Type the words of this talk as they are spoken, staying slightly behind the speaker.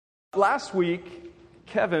Last week,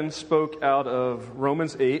 Kevin spoke out of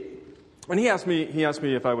Romans 8, and he asked me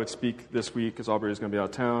if I would speak this week because Aubrey is going to be out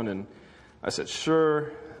of town, and I said,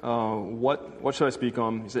 sure. What should I speak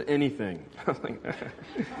on? He said, anything. I was like,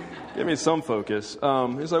 give me some focus. He's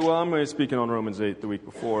like, well, I'm going to be speaking on Romans 8 the week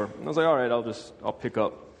before. And I was like, all right, I'll pick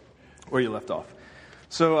up where you left off.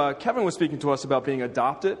 So Kevin was speaking to us about being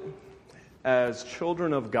adopted as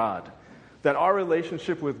children of God, that our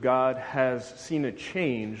relationship with God has seen a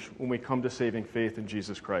change when we come to saving faith in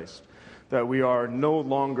Jesus Christ, that we are no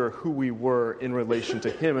longer who we were in relation to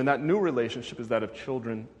Him, and that new relationship is that of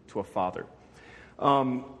children to a Father.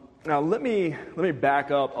 Now, let me back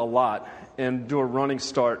up a lot and do a running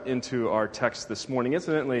start into our text this morning.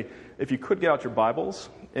 Incidentally, if you could get out your Bibles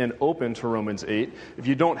and open to Romans 8. If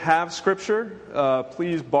you don't have Scripture,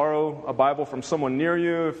 please borrow a Bible from someone near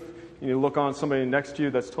you. If you look on somebody next to you,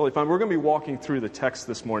 that's totally fine. We're going to be walking through the text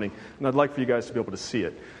this morning, and I'd like for you guys to be able to see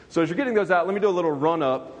it. So as you're getting those out, let me do a little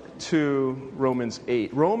run-up to Romans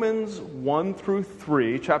 8. Romans 1 through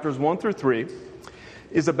 3, chapters 1 through 3,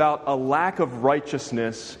 is about a lack of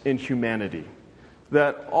righteousness in humanity.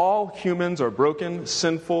 That all humans are broken,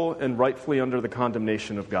 sinful, and rightfully under the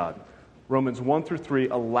condemnation of God. Romans 1 through 3,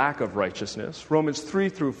 a lack of righteousness. Romans 3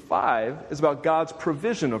 through 5 is about God's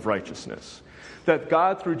provision of righteousness. That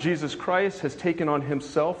God, through Jesus Christ, has taken on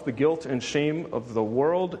Himself the guilt and shame of the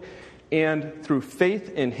world, and through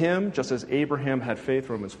faith in Him, just as Abraham had faith,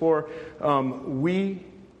 Romans 4, we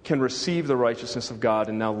can receive the righteousness of God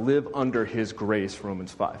and now live under His grace,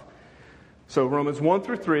 Romans 5. So Romans 1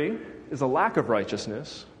 through 3 is a lack of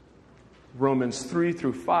righteousness. Romans 3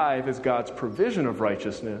 through 5 is God's provision of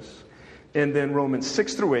righteousness. And then Romans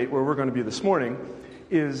 6 through 8, where we're going to be this morning,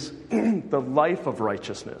 is the life of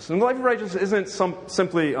righteousness. And the life of righteousness isn't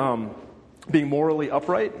simply being morally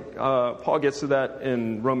upright. Paul gets to that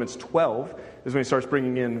in Romans 12, is when he starts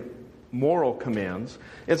bringing in moral commands.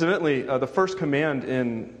 Incidentally, the first command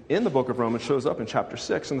in the book of Romans shows up in chapter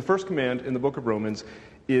 6. And the first command in the book of Romans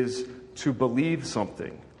is to believe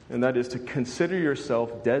something. And that is to consider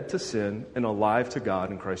yourself dead to sin and alive to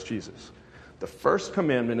God in Christ Jesus. The first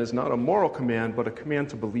commandment is not a moral command, but a command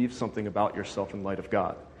to believe something about yourself in light of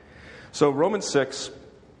God. So Romans 6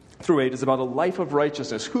 through 8 is about a life of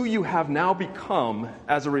righteousness, who you have now become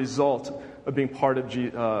as a result of being part of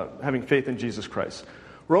having faith in Jesus Christ.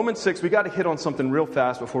 Romans 6, we got to hit on something real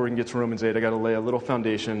fast before we can get to Romans 8. I got to lay a little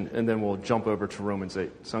foundation, and then we'll jump over to Romans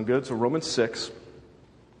 8. Sound good? So Romans 6.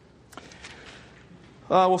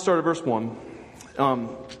 We'll start at verse 1.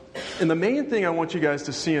 And the main thing I want you guys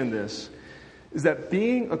to see in this is that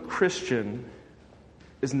being a Christian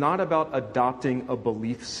is not about adopting a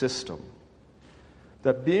belief system.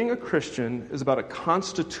 That being a Christian is about a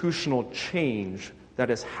constitutional change that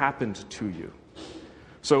has happened to you.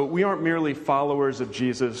 So we aren't merely followers of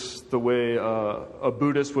Jesus the way a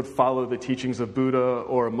Buddhist would follow the teachings of Buddha,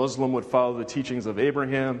 or a Muslim would follow the teachings of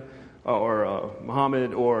Abraham, or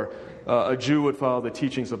Muhammad, or a Jew would follow the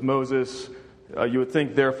teachings of Moses. You would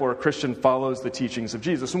think, therefore, a Christian follows the teachings of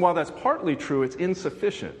Jesus. And while that's partly true, it's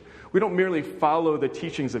insufficient. We don't merely follow the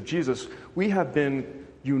teachings of Jesus. We have been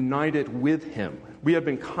united with Him. We have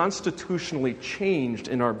been constitutionally changed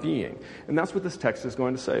in our being. And that's what this text is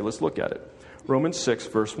going to say. Let's look at it. Romans 6,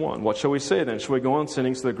 verse 1. What shall we say then? Shall we go on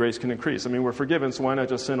sinning so that grace can increase? I mean, we're forgiven, so why not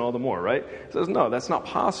just sin all the more, right? It says, no, that's not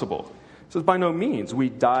possible. It says, by no means. We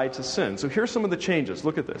died to sin. So here's some of the changes.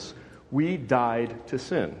 Look at this. We died to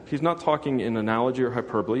sin. He's not talking in analogy or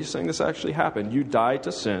hyperbole. He's saying this actually happened. You died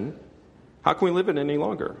to sin. How can we live it any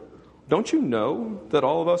longer? Don't you know that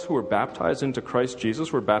all of us who were baptized into Christ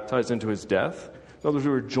Jesus were baptized into His death? In other words,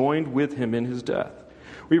 we were joined with Him in His death.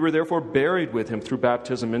 We were therefore buried with Him through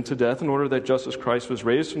baptism into death, in order that just as Christ was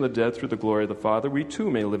raised from the dead through the glory of the Father, we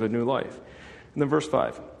too may live a new life. And then verse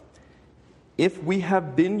 5. If we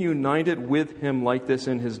have been united with Him like this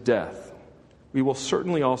in His death, we will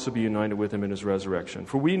certainly also be united with Him in His resurrection.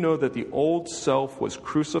 For we know that the old self was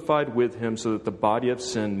crucified with Him so that the body of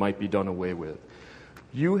sin might be done away with.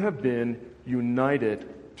 You have been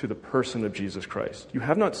united to the person of Jesus Christ. You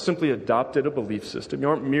have not simply adopted a belief system. You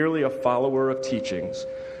aren't merely a follower of teachings.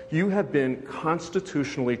 You have been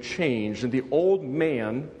constitutionally changed, and the old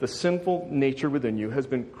man, the sinful nature within you, has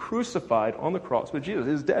been crucified on the cross with Jesus.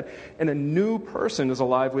 He is dead, and a new person is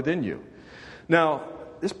alive within you. Now,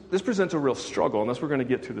 this presents a real struggle, and that's what we're going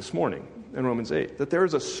to get to this morning in Romans 8, that there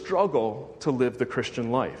is a struggle to live the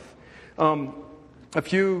Christian life. A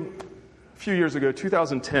few years ago,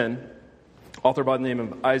 2010, author by the name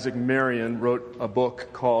of Isaac Marion wrote a book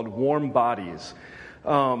called Warm Bodies.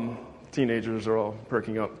 Teenagers are all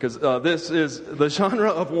perking up because this is the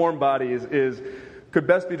genre of Warm Bodies is could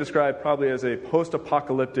best be described probably as a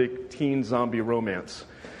post-apocalyptic teen zombie romance.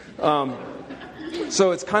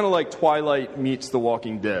 So it's kind of like Twilight meets The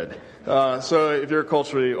Walking Dead. So if you're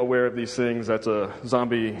culturally aware of these things, that's a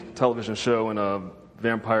zombie television show and a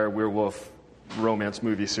vampire werewolf romance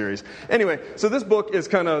movie series. Anyway, so this book is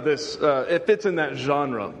kind of this, it fits in that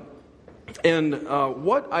genre. And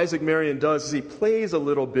what Isaac Marion does is he plays a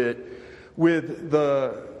little bit with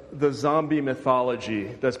the zombie mythology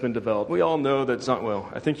that's been developed. We all know that,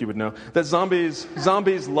 I think you would know, that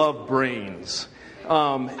zombies love brains.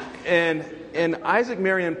 And Isaac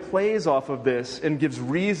Marion plays off of this and gives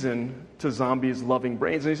reason to zombies loving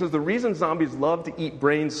brains. And he says the reason zombies love to eat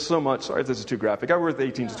brains so much, sorry if this is too graphic, I work with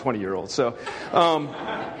 18 to 20-year-olds. So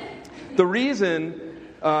the reason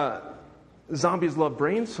zombies love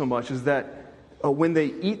brains so much is that when they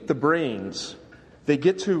eat the brains, they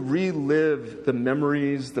get to relive the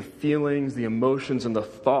memories, the feelings, the emotions, and the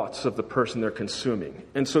thoughts of the person they're consuming.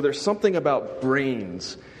 And so there's something about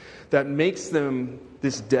brains that makes them,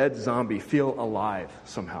 this dead zombie, feel alive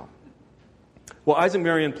somehow. Well, Isaac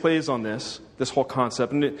Marion plays on this whole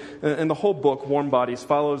concept. And the whole book, Warm Bodies,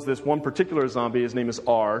 follows this one particular zombie. His name is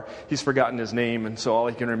R. He's forgotten his name, and so all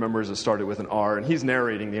he can remember is it started with an R. And he's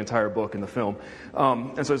narrating the entire book in the film.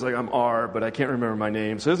 And so he's like, I'm R, but I can't remember my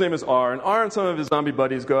name. So his name is R. And R and some of his zombie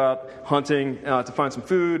buddies go out hunting to find some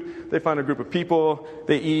food. They find a group of people.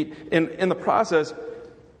 They eat. In the process,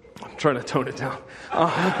 I'm trying to tone it down.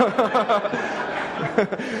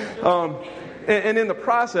 And in the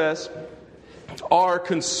process, R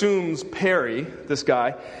consumes Perry, this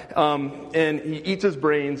guy, and he eats his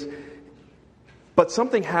brains. But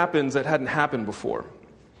something happens that hadn't happened before.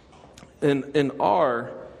 And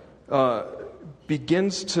R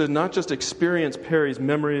begins to not just experience Perry's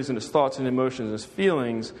memories and his thoughts and emotions and his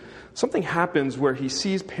feelings. Something happens where he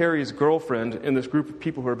sees Perry's girlfriend in this group of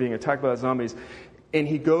people who are being attacked by the zombies, and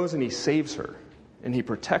he goes and he saves her, and he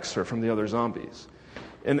protects her from the other zombies.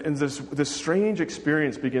 And this strange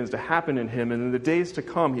experience begins to happen in him, and in the days to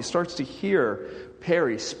come, he starts to hear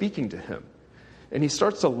Perry speaking to him. And he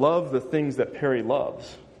starts to love the things that Perry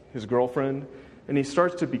loves, his girlfriend, and he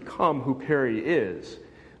starts to become who Perry is,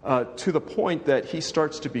 to the point that he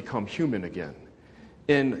starts to become human again.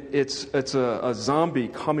 And it's a zombie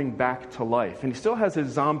coming back to life. And he still has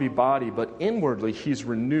his zombie body, but inwardly he's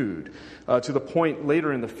renewed. To the point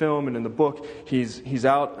later in the film and in the book, he's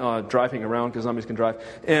out driving around, because zombies can drive.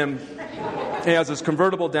 And he has his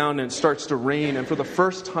convertible down and it starts to rain. And for the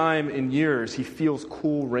first time in years, he feels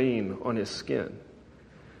cool rain on his skin.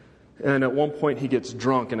 And at one point he gets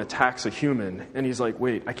drunk and attacks a human. And he's like,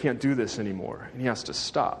 wait, I can't do this anymore. And he has to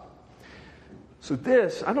stop. So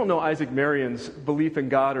this, I don't know Isaac Marion's belief in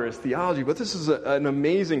God or his theology, but this is an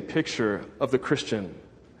amazing picture of the Christian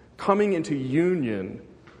coming into union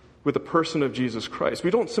with the person of Jesus Christ. We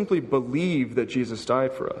don't simply believe that Jesus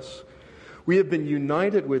died for us. We have been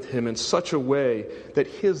united with him in such a way that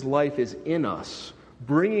his life is in us,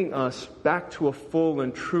 bringing us back to a full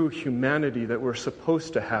and true humanity that we're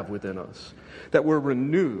supposed to have within us, that we're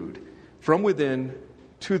renewed from within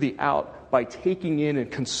to the out by taking in and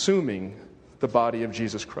consuming the body of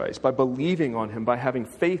Jesus Christ, by believing on him, by having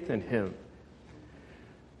faith in him.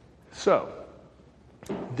 So,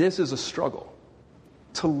 this is a struggle,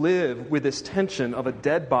 to live with this tension of a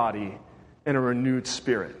dead body and a renewed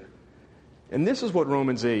spirit. And this is what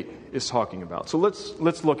Romans 8 is talking about. So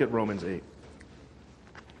let's look at Romans 8.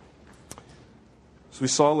 So we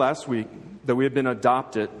saw last week that we have been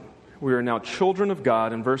adopted. We are now children of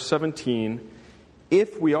God. In verse 17,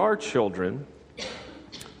 if we are children,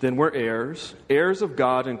 then we're heirs, heirs of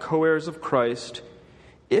God and co-heirs of Christ,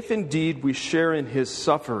 if indeed we share in his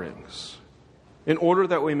sufferings, in order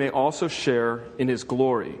that we may also share in his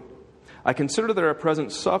glory. I consider that our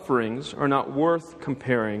present sufferings are not worth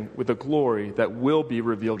comparing with the glory that will be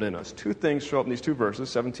revealed in us. Two things show up in these two verses,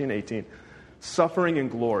 17 and 18. Suffering and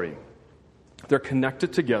glory. They're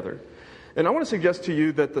connected together. And I want to suggest to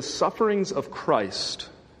you that the sufferings of Christ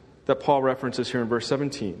that Paul references here in verse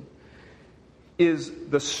 17 is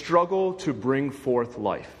the struggle to bring forth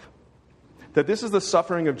life. That this is the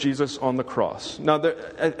suffering of Jesus on the cross. Now,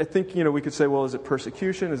 I think, we could say, well, is it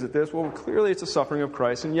persecution? Is it this? Well, clearly it's the suffering of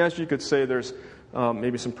Christ. And yes, you could say there's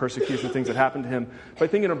maybe some persecution, things that happened to him. But I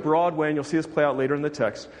think in a broad way, and you'll see this play out later in the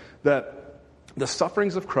text, that the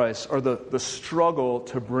sufferings of Christ are the struggle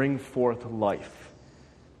to bring forth life.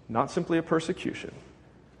 Not simply a persecution.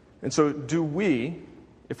 And so do we,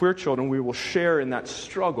 if we're children, we will share in that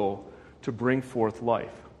struggle to bring forth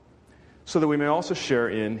life, so that we may also share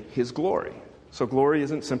in his glory. So glory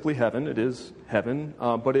isn't simply heaven, it is heaven,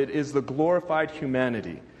 but it is the glorified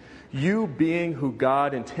humanity. You being who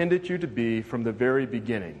God intended you to be from the very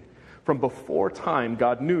beginning. From before time,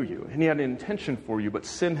 God knew you, and He had an intention for you, but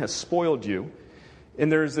sin has spoiled you.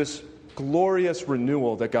 And there's this glorious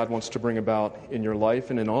renewal that God wants to bring about in your life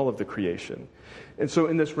and in all of the creation. And so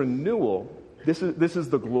in this renewal, this is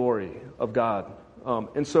the glory of God.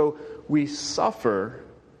 And so we suffer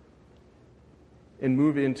and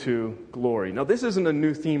move into glory. Now, this isn't a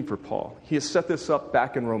new theme for Paul. He has set this up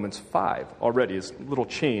back in Romans 5 already. It's a little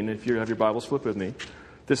chain, if you have your Bibles, flip with me.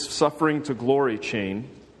 This suffering to glory chain.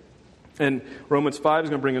 And Romans 5 is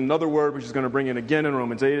going to bring another word, which is going to bring in again in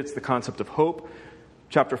Romans 8. It's the concept of hope.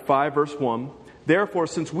 Chapter 5, verse 1. Therefore,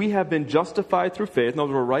 since we have been justified through faith, in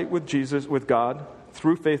other words, we're right with Jesus, with God,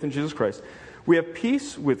 through faith in Jesus Christ, we have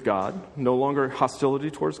peace with God, no longer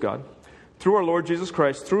hostility towards God, through our Lord Jesus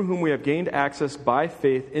Christ, through whom we have gained access by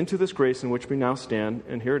faith into this grace in which we now stand,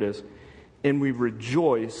 and here it is, and we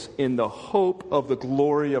rejoice in the hope of the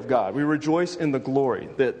glory of God. We rejoice in the glory,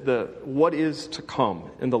 the what is to come,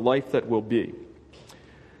 and the life that will be.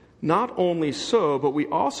 Not only so, but we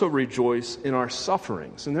also rejoice in our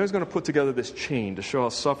sufferings. And there's going to put together this chain to show how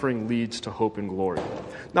suffering leads to hope and glory.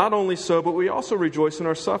 Not only so, but we also rejoice in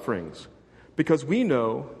our sufferings, because we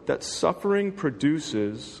know that suffering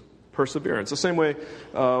produces perseverance. The same way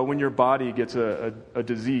when your body gets a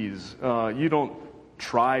disease, you don't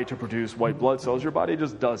try to produce white blood cells. Your body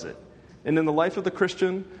just does it. And in the life of the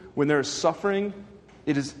Christian, when there is suffering,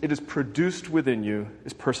 it is produced within you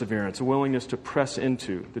is perseverance, a willingness to press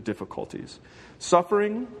into the difficulties.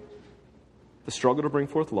 Suffering, the struggle to bring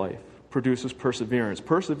forth life, produces perseverance.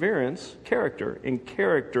 Perseverance, character. And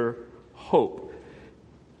character, hope.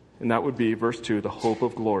 And that would be, verse 2, the hope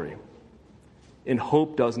of glory. And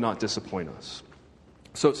hope does not disappoint us.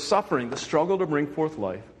 So suffering, the struggle to bring forth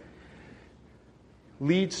life,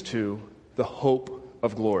 leads to the hope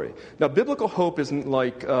of glory. Now, biblical hope isn't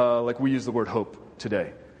like we use the word hope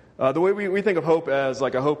today. The way we think of hope as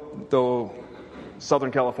like, I hope though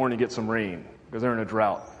Southern California gets some rain because they're in a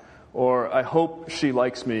drought. Or I hope she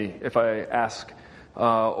likes me if I ask.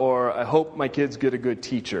 Or I hope my kids get a good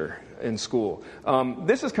teacher in school.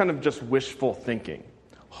 This is kind of just wishful thinking.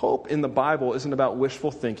 Hope in the Bible isn't about wishful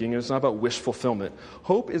thinking. It's not about wish fulfillment.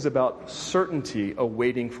 Hope is about certainty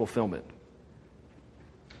awaiting fulfillment.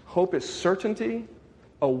 Hope is certainty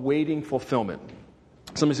awaiting fulfillment.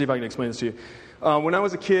 So let me see if I can explain this to you. When I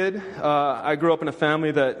was a kid, I grew up in a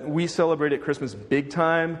family that we celebrated Christmas big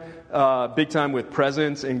time with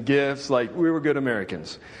presents and gifts. Like, we were good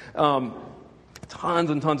Americans. Tons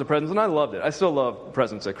and tons of presents, and I loved it. I still love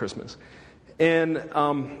presents at Christmas. And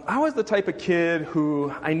I was the type of kid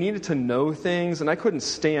who I needed to know things, and I couldn't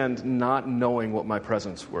stand not knowing what my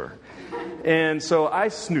presents were. And so I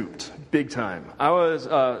snooped big time. I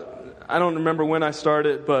don't remember when I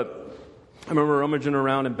started, but I remember rummaging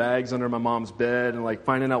around in bags under my mom's bed and like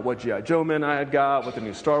finding out what G.I. Joe men I had got, what the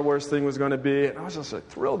new Star Wars thing was going to be. And I was just like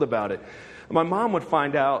thrilled about it. And my mom would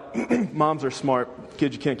find out. Moms are smart.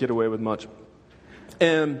 Kids, you can't get away with much.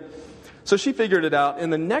 And so she figured it out.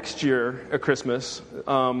 And the next year at Christmas,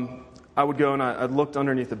 I would go and I looked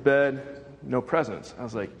underneath the bed, no presents. I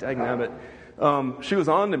was like, dagnabbit. She was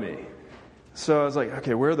on to me. So I was like,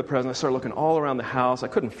 okay, where are the presents? I started looking all around the house. I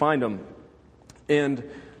couldn't find them. And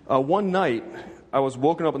one night, I was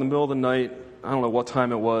woken up in the middle of the night. I don't know what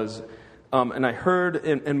time it was. And I heard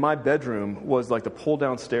in my bedroom was like the pull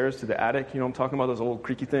down stairs to the attic. You know what I'm talking about? Those old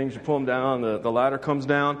creaky things. You pull them down, the ladder comes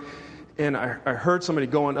down. And I heard somebody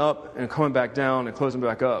going up and coming back down and closing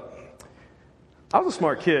back up. I was a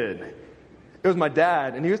smart kid. It was my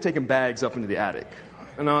dad, and he was taking bags up into the attic.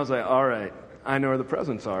 And I was like, all right, I know where the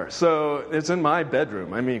presents are. So it's in my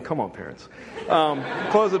bedroom. I mean, come on, parents.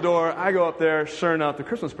 Close the door. I go up there. Sure enough, the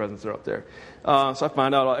Christmas presents are up there. So I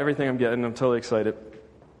find out everything I'm getting. I'm totally excited.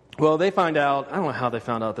 Well, they find out. I don't know how they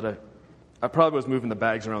found out that I probably was moving the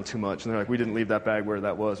bags around too much. And they're like, we didn't leave that bag where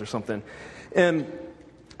that was or something. And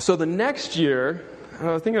so the next year,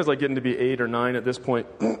 I think I was like getting to be 8 or 9 at this point.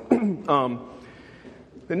 The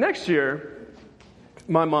next year,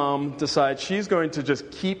 my mom decides she's going to just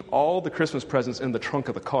keep all the Christmas presents in the trunk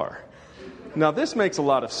of the car. Now, this makes a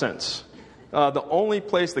lot of sense. The only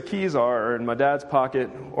place the keys are in my dad's pocket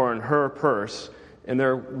or in her purse, and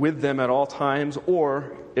they're with them at all times,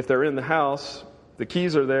 or if they're in the house, the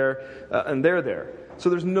keys are there, and they're there. So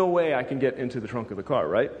there's no way I can get into the trunk of the car,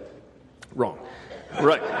 right? Wrong.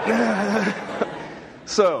 Right.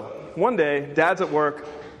 So, one day, Dad's at work,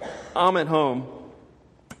 I'm at home,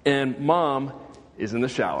 and Mom is in the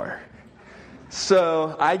shower.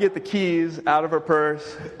 So, I get the keys out of her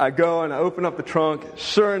purse, I go and I open up the trunk,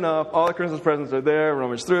 sure enough, all the Christmas presents are there,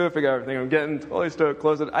 rummage through, figure out everything I'm getting, totally stoked,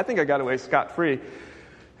 close it. I think I got away scot-free.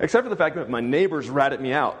 Except for the fact that my neighbors ratted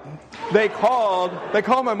me out. They called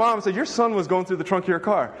my mom and said, your son was going through the trunk of your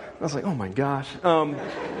car. I was like, oh my gosh.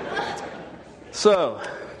 So,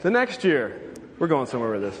 the next year, we're going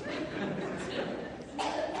somewhere with this.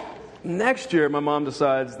 Next year, my mom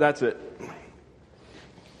decides, that's it.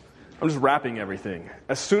 I'm just wrapping everything.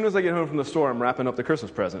 As soon as I get home from the store, I'm wrapping up the Christmas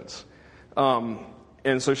presents.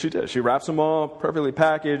 And so she did. She wraps them all, perfectly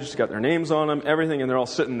packaged, got their names on them, everything, and they're all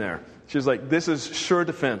sitting there. She's like, this is sure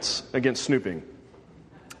defense against snooping.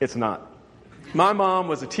 It's not. My mom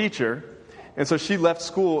was a teacher, and so she left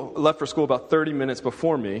for school about 30 minutes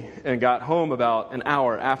before me and got home about an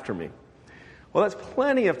hour after me. Well, that's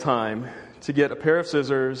plenty of time to get a pair of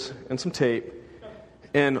scissors and some tape.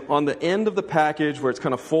 And on the end of the package, where it's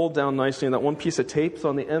kind of folded down nicely, and that one piece of tape's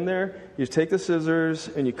on the end there, you take the scissors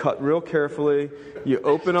and you cut real carefully. You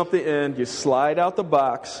open up the end, you slide out the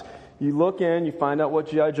box, you look in, you find out what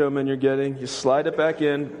G.I. Joe man you're getting, you slide it back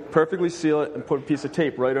in, perfectly seal it, and put a piece of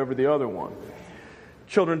tape right over the other one.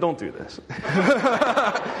 Children, don't do this.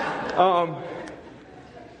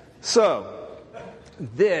 So,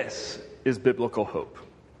 this is biblical hope.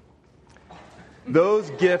 Those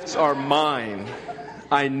gifts are mine.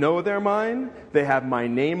 I know they're mine, they have my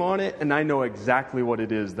name on it, and I know exactly what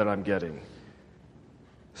it is that I'm getting.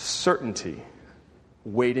 Certainty,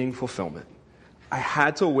 waiting fulfillment. I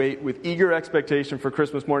had to wait with eager expectation for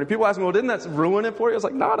Christmas morning. People ask me, well, didn't that ruin it for you? I was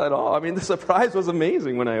like, not at all. I mean, the surprise was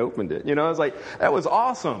amazing when I opened it. I was like, that was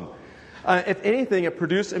awesome. If anything, it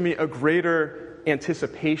produced in me a greater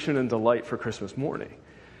anticipation and delight for Christmas morning.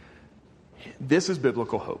 This is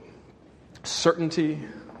biblical hope. Certainty,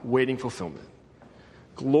 waiting fulfillment.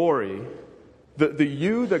 Glory, the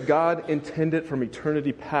you that God intended from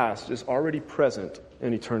eternity past is already present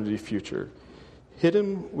in eternity future.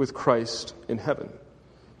 Hidden with Christ in heaven.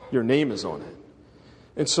 Your name is on it.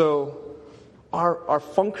 And so our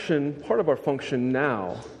function, part of our function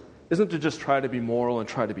now, isn't to just try to be moral and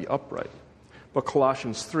try to be upright, but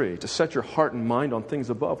Colossians 3, to set your heart and mind on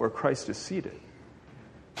things above where Christ is seated.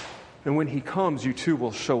 And when he comes, you too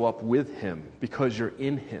will show up with him because you're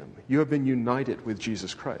in him. You have been united with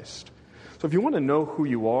Jesus Christ. So if you want to know who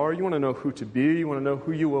you are, you want to know who to be, you want to know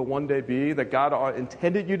who you will one day be, that God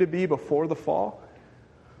intended you to be before the fall,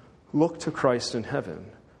 look to Christ in heaven,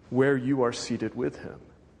 where you are seated with him.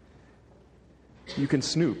 You can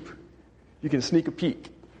snoop. You can sneak a peek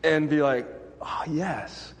and be like, oh,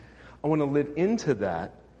 yes, I want to live into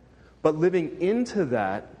that. But living into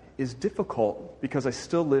that is difficult because I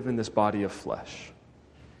still live in this body of flesh.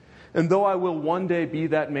 And though I will one day be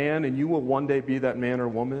that man and you will one day be that man or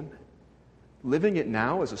woman, living it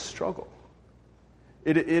now is a struggle.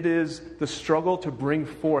 It is the struggle to bring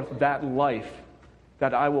forth that life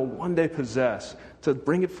that I will one day possess. To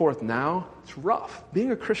bring it forth now, it's rough.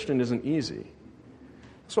 Being a Christian isn't easy.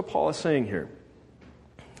 That's what Paul is saying here.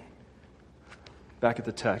 Back at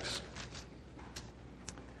the text.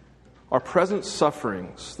 Our present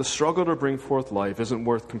sufferings, the struggle to bring forth life, isn't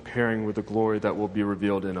worth comparing with the glory that will be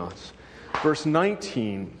revealed in us. Verse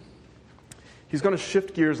 19, he's going to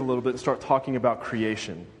shift gears a little bit and start talking about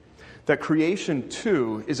creation. That creation,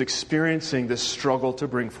 too, is experiencing this struggle to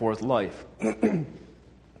bring forth life.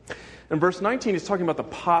 In verse 19, he's talking about the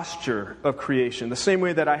posture of creation. The same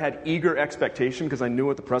way that I had eager expectation because I knew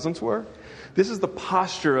what the presents were. This is the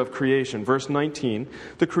posture of creation. Verse 19,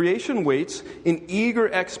 the creation waits in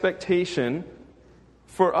eager expectation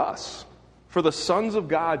for us, for the sons of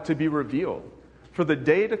God to be revealed, for the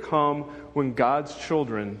day to come when God's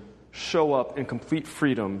children show up in complete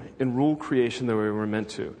freedom and rule creation the way we were meant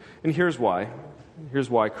to. And here's why. Here's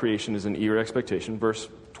why creation is in eager expectation. Verse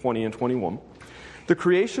 20 and 21. The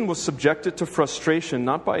creation was subjected to frustration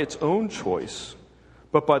not by its own choice,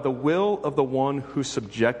 but by the will of the one who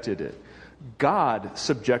subjected it. God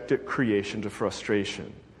subjected creation to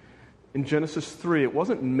frustration. In Genesis 3, it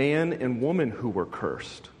wasn't man and woman who were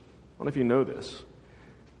cursed. I don't know if you know this.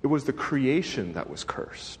 It was the creation that was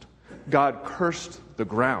cursed. God cursed the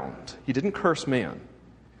ground. He didn't curse man.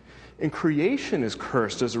 And creation is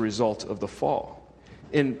cursed as a result of the fall.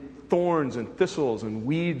 And thorns and thistles and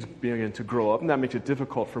weeds begin to grow up, and that makes it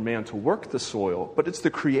difficult for man to work the soil. But it's the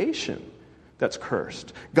creation that's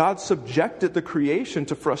cursed. God subjected the creation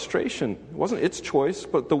to frustration. It wasn't its choice,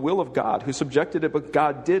 but the will of God who subjected it, but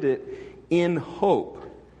God did it in hope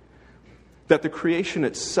that the creation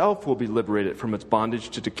itself will be liberated from its bondage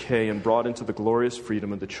to decay and brought into the glorious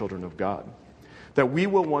freedom of the children of God. That we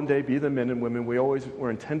will one day be the men and women we always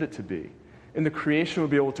were intended to be. And the creation will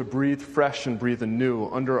be able to breathe fresh and breathe anew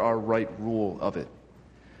under our right rule of it.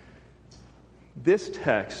 This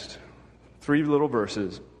text, 3 little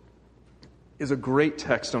verses, is a great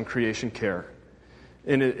text on creation care.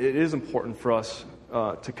 And it is important for us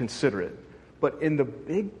to consider it. But in the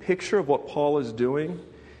big picture of what Paul is doing,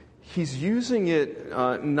 he's using it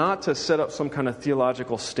not to set up some kind of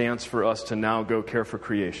theological stance for us to now go care for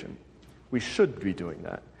creation. We should be doing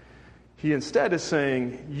that. He instead is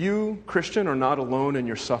saying, you, Christian, are not alone in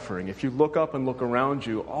your suffering. If you look up and look around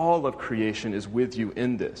you, all of creation is with you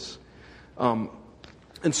in this. And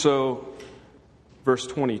so, verse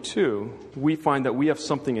 22, we find that we have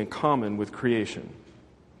something in common with creation.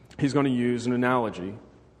 He's going to use an analogy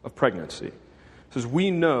of pregnancy. It says,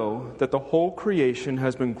 we know that the whole creation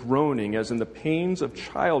has been groaning as in the pains of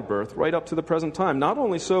childbirth right up to the present time. Not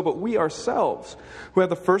only so, but we ourselves, who have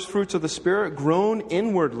the first fruits of the Spirit, groan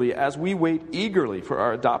inwardly as we wait eagerly for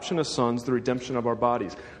our adoption as sons, the redemption of our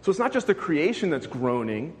bodies. So it's not just the creation that's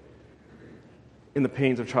groaning in the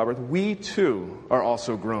pains of childbirth. We too are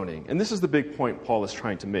also groaning. And this is the big point Paul is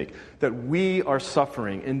trying to make, that we are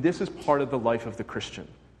suffering, and this is part of the life of the Christian.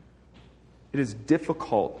 It is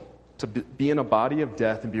difficult to be in a body of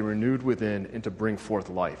death and be renewed within and to bring forth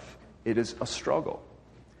life. It is a struggle.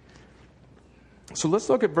 So let's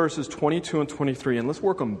look at verses 22 and 23, and let's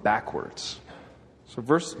work them backwards. So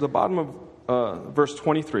the bottom of verse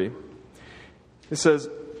 23, it says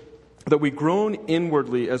that we groan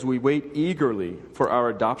inwardly as we wait eagerly for our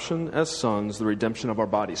adoption as sons, the redemption of our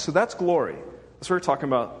bodies. So that's glory. That's what we're talking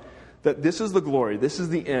about, that this is the glory, this is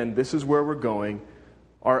the end, this is where we're going.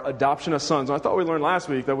 Our adoption as sons. I thought we learned last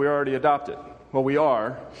week that we are already adopted. Well, we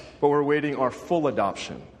are, but we're waiting our full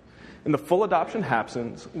adoption. And the full adoption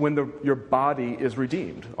happens when your body is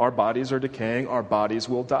redeemed. Our bodies are decaying. Our bodies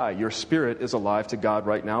will die. Your spirit is alive to God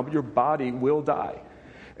right now, but your body will die.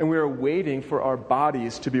 And we are waiting for our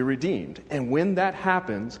bodies to be redeemed. And when that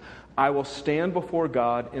happens, I will stand before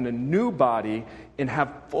God in a new body and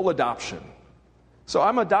have full adoption. So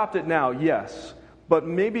I'm adopted now, yes. But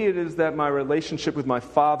maybe it is that my relationship with my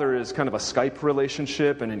father is kind of a Skype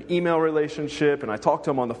relationship and an email relationship, and I talk to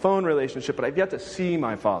him on the phone relationship, but I've yet to see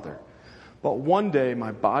my father. But one day,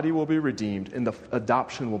 my body will be redeemed, and the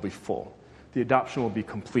adoption will be full. The adoption will be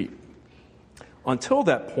complete. Until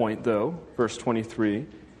that point, though, verse 23,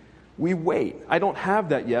 we wait. I don't have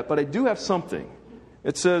that yet, but I do have something.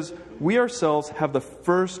 It says, we ourselves have the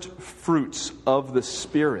first fruits of the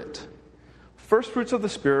Spirit. First fruits of the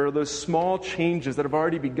Spirit are those small changes that have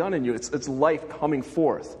already begun in you. It's life coming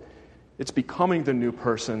forth. It's becoming the new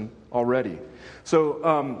person already.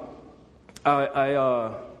 So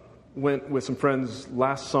I went with some friends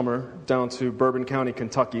last summer down to Bourbon County,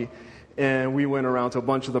 Kentucky, and we went around to a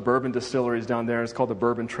bunch of the bourbon distilleries down there. It's called the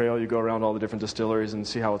Bourbon Trail. You go around all the different distilleries and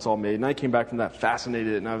see how it's all made. And I came back from that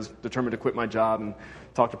fascinated, and I was determined to quit my job and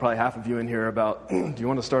talk to probably half of you in here about, do you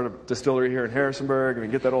want to start a distillery here in Harrisonburg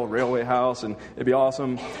and get that old railway house, and it'd be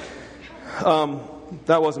awesome.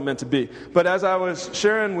 That wasn't meant to be. But as I was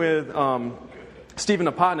sharing with Stephen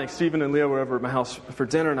Apotnik, Stephen and Leo were over at my house for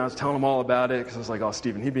dinner, and I was telling them all about it, because I was like, oh,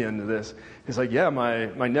 Stephen, he'd be into this. He's like, yeah,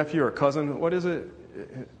 my nephew or cousin, what is it?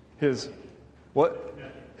 His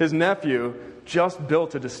nephew just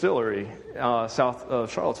built a distillery south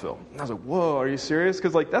of Charlottesville. And I was like, whoa, are you serious?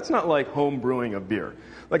 Because that's not like home brewing of beer.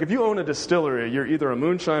 Like, if you own a distillery, you're either a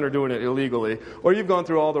moonshiner doing it illegally, or you've gone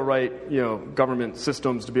through all the right, government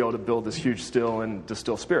systems to be able to build this huge still and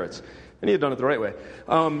distill spirits. And he had done it the right way.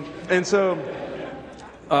 And so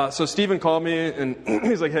Stephen called me, and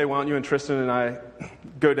he's like, hey, why don't you and Tristan and I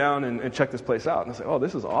go down and check this place out? And I was like, oh,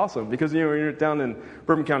 this is awesome. Because, when you're down in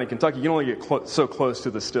Bourbon County, Kentucky, you can only get so close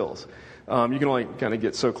to the stills. You can only kind of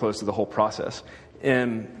get so close to the whole process.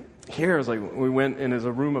 And here, it's like, we went in as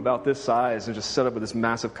a room about this size and just set up with this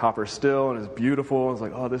massive copper still, and it's beautiful. I was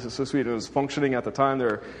like, oh, this is so sweet. It was functioning at the time.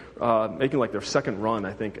 They're making their second run,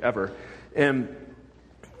 I think, ever. And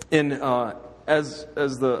as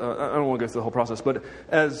the I don't want to go through the whole process, but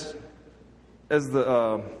as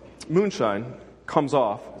the moonshine comes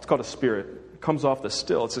off, it's called a spirit, comes off the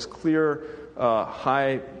still. It's this clear,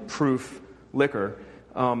 high-proof liquor,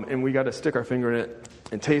 and we got to stick our finger in it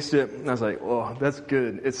and taste it. And I was like, oh, that's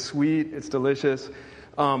good. It's sweet. It's delicious.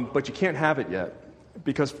 But you can't have it yet,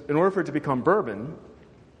 because in order for it to become bourbon,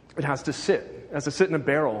 it has to sit. It has to sit in a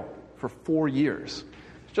barrel for 4 years.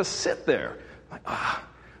 Just sit there. I'm like,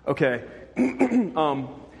 okay.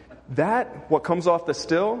 What comes off the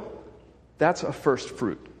still, that's a first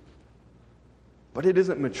fruit. But it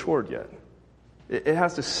isn't matured yet. It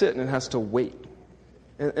has to sit and it has to wait.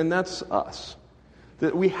 And that's us.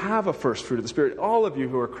 That we have a first fruit of the Spirit. All of you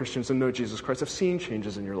who are Christians and know Jesus Christ have seen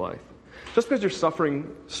changes in your life. Just because you're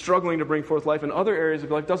suffering, struggling to bring forth life in other areas of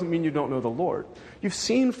your life doesn't mean you don't know the Lord. You've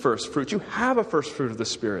seen first fruit. You have a first fruit of the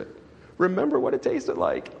Spirit. Remember what it tasted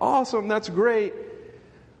like. Awesome, that's great.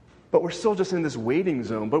 but we're still just in this waiting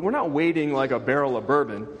zone. But we're not waiting like a barrel of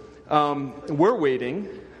bourbon. We're waiting,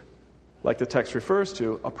 like the text refers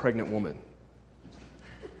to, a pregnant woman.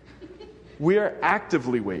 We are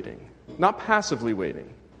actively waiting, not passively waiting.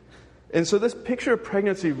 And so this picture of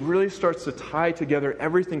pregnancy really starts to tie together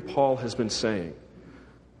everything Paul has been saying.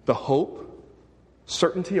 The hope,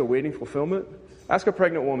 certainty, awaiting fulfillment. Ask a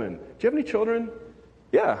pregnant woman, do you have any children?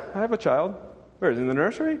 Yeah, I have a child. Where is he, in the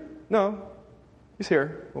nursery? No, he's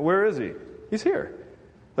here. Well, where is he? He's here.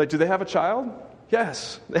 Like, do they have a child?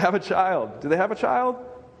 Yes, they have a child. Do they have a child?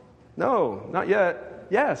 No, not yet.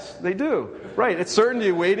 Yes, they do. Right, it's certainty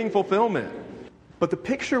awaiting fulfillment. But the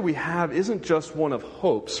picture we have isn't just one of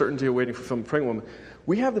hope, certainty awaiting fulfillment, pregnant woman.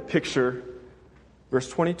 We have the picture, verse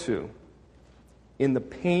 22, in the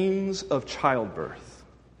pains of childbirth,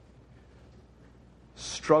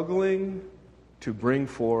 struggling to bring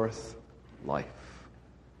forth life,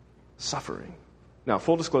 suffering. Now,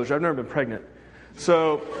 full disclosure, I've never been pregnant,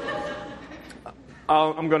 so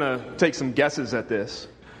I'm going to take some guesses at this.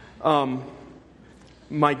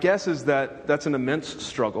 My guess is that that's an immense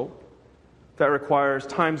struggle that requires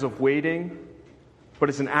times of waiting, but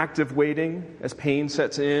it's an active waiting as pain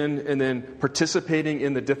sets in, and then participating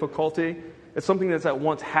in the difficulty. It's something that's at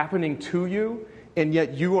once happening to you, and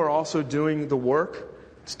yet you are also doing the work.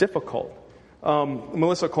 It's difficult.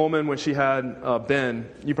 Melissa Coleman, when she had Ben,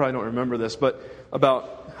 you probably don't remember this, but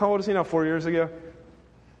about, how old is he now, 4 years ago?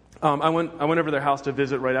 I went over to their house to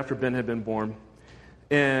visit right after Ben had been born.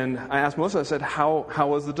 And I asked Melissa, I said, how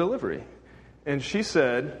was the delivery? And she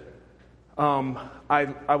said,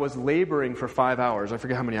 I was laboring for 5 hours. I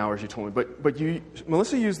forget how many hours you told me. But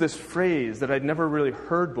Melissa used this phrase that I'd never really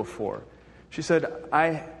heard before. She said,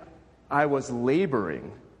 I was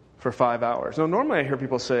laboring for 5 hours. Now, normally I hear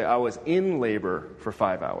people say, I was in labor for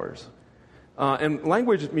 5 hours. And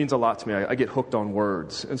language means a lot to me. I get hooked on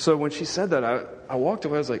words. And so when she said that, I walked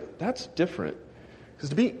away. I was like, that's different. Because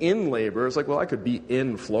to be in labor, it's like, well, I could be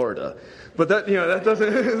in Florida. But that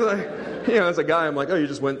doesn't, it's like, as a guy, I'm like, oh, you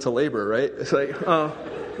just went to labor, right? It's like,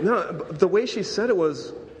 no, the way she said it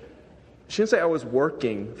was, she didn't say I was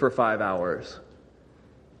working for 5 hours.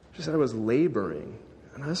 She said I was laboring.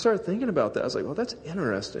 And I started thinking about that. I was like, well, that's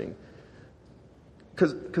interesting.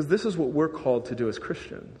 Because this is what we're called to do as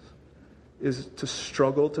Christians, is to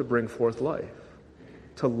struggle to bring forth life,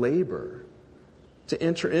 to labor, to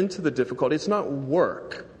enter into the difficulty. It's not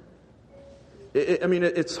work.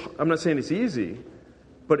 I'm not saying it's easy,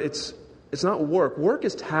 but it's not work. Work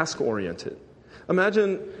is task-oriented.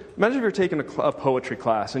 Imagine if you're taking a poetry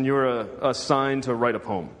class and you were assigned to write a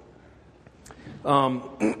poem.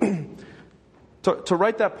 To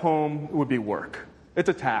write that poem would be work. It's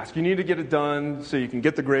a task. You need to get it done so you can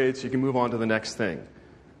get the grades, so you can move on to the next thing.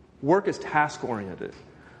 Work is task-oriented.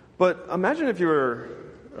 But imagine if you were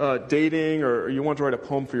dating, or you want to write a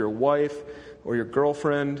poem for your wife or your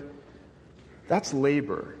girlfriend. That's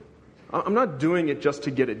labor. I'm not doing it just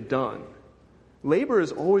to get it done. Labor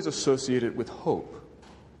is always associated with hope.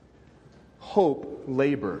 Hope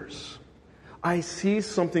labors. I see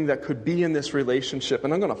something that could be in this relationship,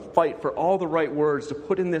 and I'm going to fight for all the right words to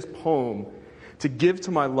put in this poem to give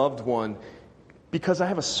to my loved one, because I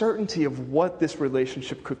have a certainty of what this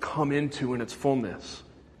relationship could come into in its fullness.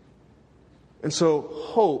 And so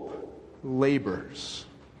hope labors.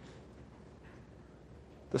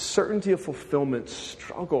 The certainty of fulfillment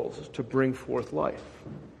struggles to bring forth life.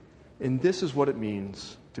 And this is what it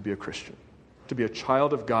means to be a Christian. To be a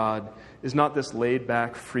child of God is not this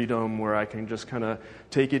laid-back freedom where I can just kind of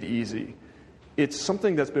take it easy. It's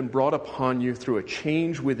something that's been brought upon you through a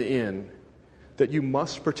change within that you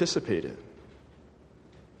must participate in.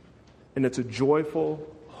 And it's a joyful,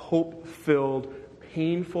 hope-filled,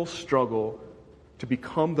 painful struggle to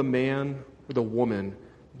become the man or the woman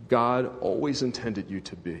God always intended you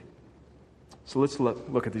to be. So let's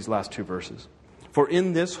look at these last two verses. For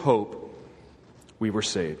in this hope we were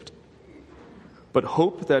saved. But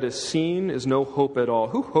hope that is seen is no hope at all.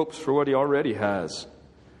 Who hopes for what he already has?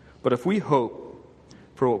 But if we hope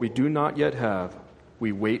for what we do not yet have,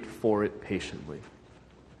 we wait for it patiently.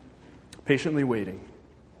 Patiently waiting.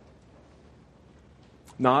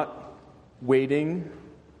 Not waiting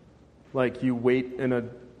like you wait in a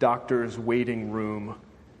doctor's waiting room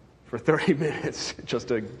for 30 minutes just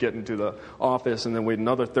to get into the office and then wait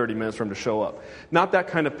another 30 minutes for him to show up. Not that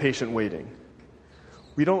kind of patient waiting.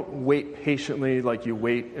 We don't wait patiently like you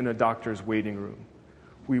wait in a doctor's waiting room.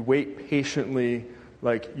 We wait patiently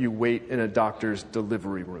like you wait in a doctor's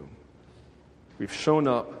delivery room. We've shown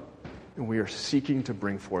up and we are seeking to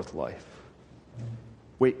bring forth life.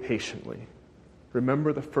 Wait patiently.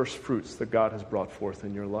 Remember the first fruits that God has brought forth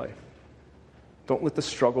in your life. Don't let the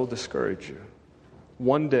struggle discourage you.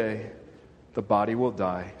 One day, the body will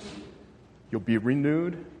die. You'll be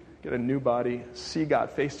renewed, get a new body, see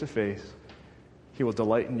God face to face. He will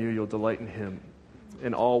delight in you, you'll delight in him,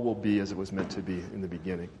 and all will be as it was meant to be in the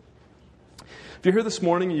beginning. If you're here this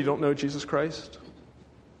morning and you don't know Jesus Christ,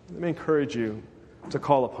 let me encourage you to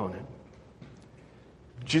call upon him.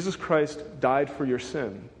 Jesus Christ died for your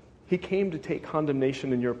sin. He came to take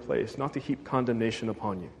condemnation in your place, not to heap condemnation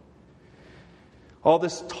upon you. All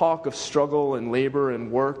this talk of struggle and labor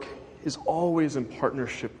and work is always in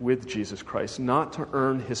partnership with Jesus Christ, not to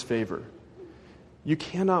earn his favor. You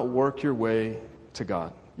cannot work your way to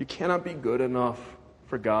God. You cannot be good enough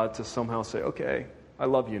for God to somehow say, okay, I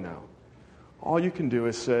love you now. All you can do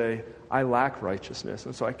is say, I lack righteousness,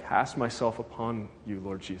 and so I cast myself upon you,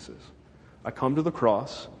 Lord Jesus. I come to the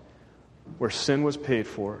cross where sin was paid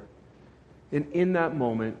for, and in that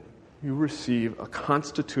moment, you receive a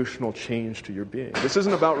constitutional change to your being. This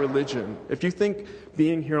isn't about religion. If you think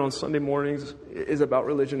being here on Sunday mornings is about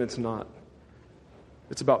religion, it's not.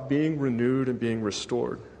 It's about being renewed and being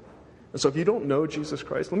restored. And so if you don't know Jesus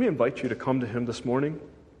Christ, let me invite you to come to him this morning.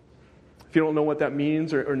 If you don't know what that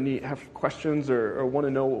means or have questions or want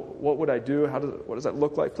to know what would I do, what does that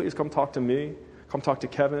look like, please come talk to me. Come talk to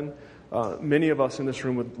Kevin. Many of us in this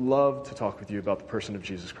room would love to talk with you about the person of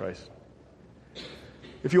Jesus Christ.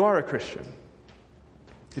 If you are a Christian,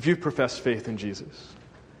 if you've professed faith in Jesus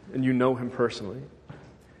and you know him personally,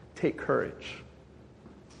 take courage.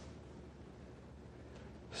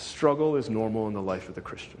 Struggle is normal in the life of the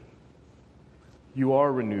Christian. You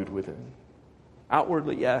are renewed within.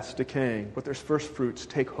 Outwardly, yes, decaying, but there's first fruits.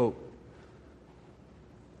 Take hope.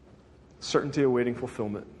 Certainty awaiting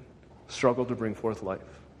fulfillment. Struggle to bring forth life.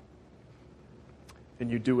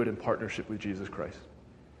 And you do it in partnership with Jesus Christ.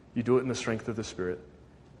 You do it in the strength of the Spirit.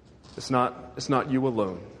 It's not you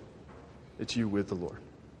alone. It's you with the Lord.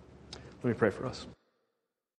 Let me pray for us.